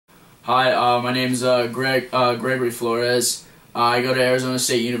Hi, my name's Gregory Flores. I go to Arizona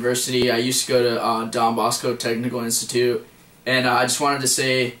State University. I used to go to Don Bosco Technical Institute, and I just wanted to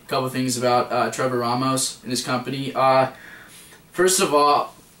say a couple things about Trevor Ramos and his company. First of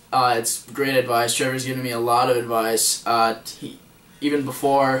all, it's great advice. Trevor's given me a lot of advice. Even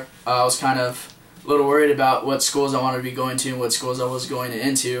before, I was kind of a little worried about what schools I wanted to be going to and what schools I was going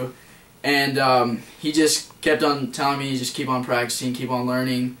into, and he just kept on telling me just keep on practicing, keep on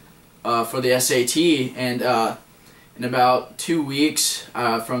learning for the SAT, and in about 2 weeks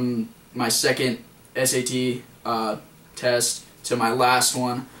from my second SAT test to my last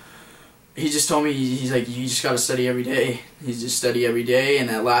one, he just told me, he's like, you just got to study every day. He just study every day, and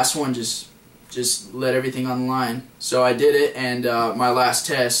that last one just let everything on the line. So I did it, and my last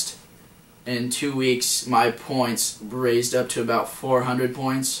test, in 2 weeks, my points raised up to about 400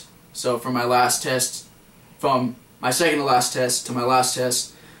 points. So from my last test, from my second to last test to my last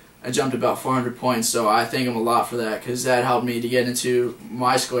test, I jumped about 400 points, so I thank him a lot for that, because that helped me to get into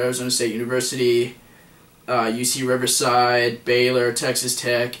my school, Arizona State University, UC Riverside, Baylor, Texas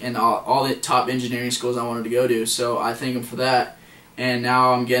Tech, and all the top engineering schools I wanted to go to. So I thank him for that, and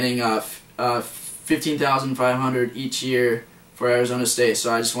now I'm getting $15,500 each year for Arizona State.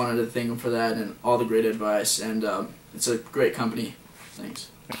 So I just wanted to thank him for that and all the great advice, and it's a great company. Thanks.